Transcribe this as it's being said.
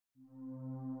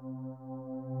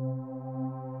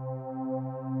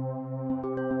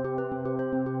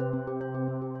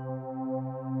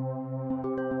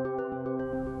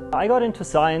I got into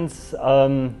science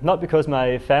not because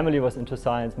my family was into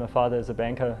science. My father is a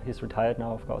banker. He's retired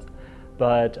now, of course.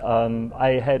 But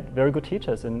I had very good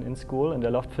teachers in school, and I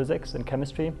loved physics and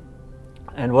chemistry.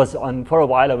 And for a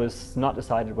while I was not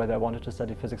decided whether I wanted to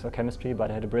study physics or chemistry,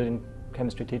 but I had a brilliant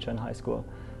chemistry teacher in high school.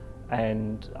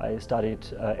 And I studied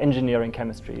engineering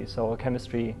chemistry, so a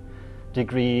chemistry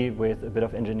degree with a bit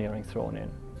of engineering thrown in.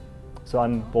 So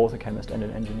I'm both a chemist and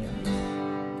an engineer.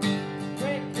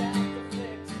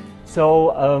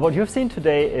 So what you've seen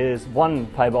today is one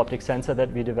fiber optic sensor that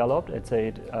we developed. It's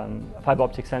a fiber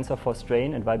optic sensor for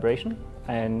strain and vibration,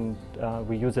 and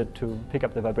we use it to pick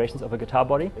up the vibrations of a guitar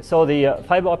body. So the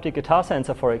fiber optic guitar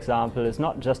sensor, for example, is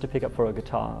not just a pickup for a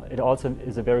guitar. It also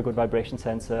is a very good vibration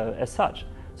sensor as such.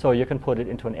 So you can put it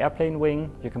into an airplane wing,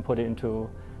 you can put it into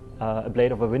a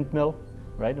blade of a windmill,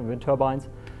 right, in wind turbines.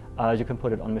 You can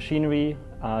put it on machinery,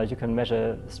 you can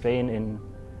measure strain in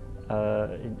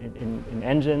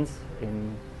engines,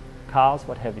 in cars,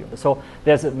 what have you. So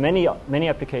there's many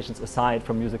applications aside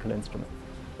from musical instruments.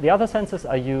 The other sensors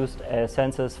are used as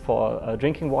sensors for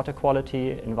drinking water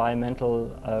quality,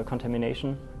 environmental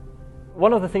contamination.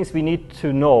 One of the things we need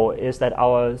to know is that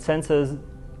our sensors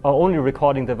are only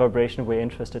recording the vibration we're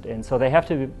interested in, so they have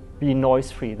to be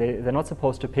noise-free. They're not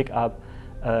supposed to pick up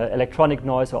electronic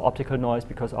noise or optical noise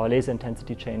because our laser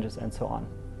intensity changes and so on.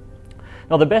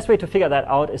 Now, the best way to figure that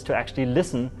out is to actually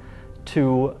listen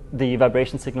to the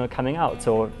vibration signal coming out.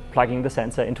 So plugging the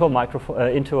sensor into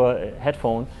a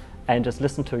headphone and just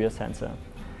listen to your sensor.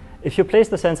 If you place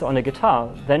the sensor on a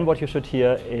guitar, then what you should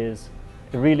hear is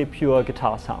a really pure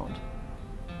guitar sound.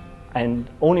 And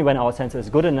only when our sensor is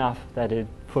good enough that it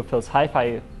fulfills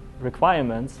hi-fi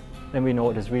requirements, then we know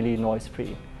it is really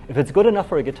noise-free. If it's good enough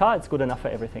for a guitar, it's good enough for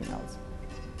everything else.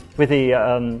 With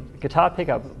the guitar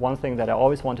pickup, one thing that I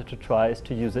always wanted to try is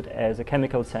to use it as a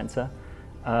chemical sensor,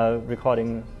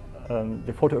 recording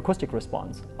the photoacoustic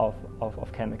response of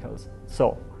chemicals.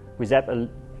 So we zap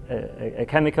a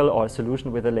chemical or a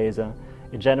solution with a laser,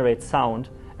 it generates sound,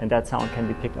 and that sound can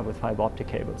be picked up with fiber optic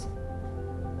cables.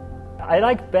 I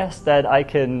like best that I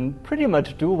can pretty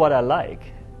much do what I like,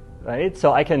 right?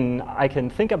 So I can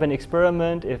think up an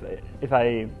experiment. If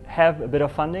I have a bit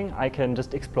of funding, I can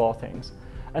just explore things.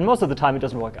 And most of the time it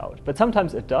doesn't work out, but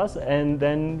sometimes it does, and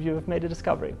then you've made a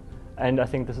discovery. And I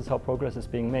think this is how progress is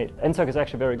being made. NSERC is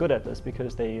actually very good at this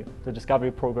because the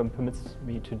discovery program permits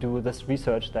me to do this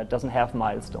research that doesn't have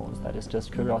milestones, that is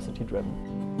just curiosity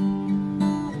driven.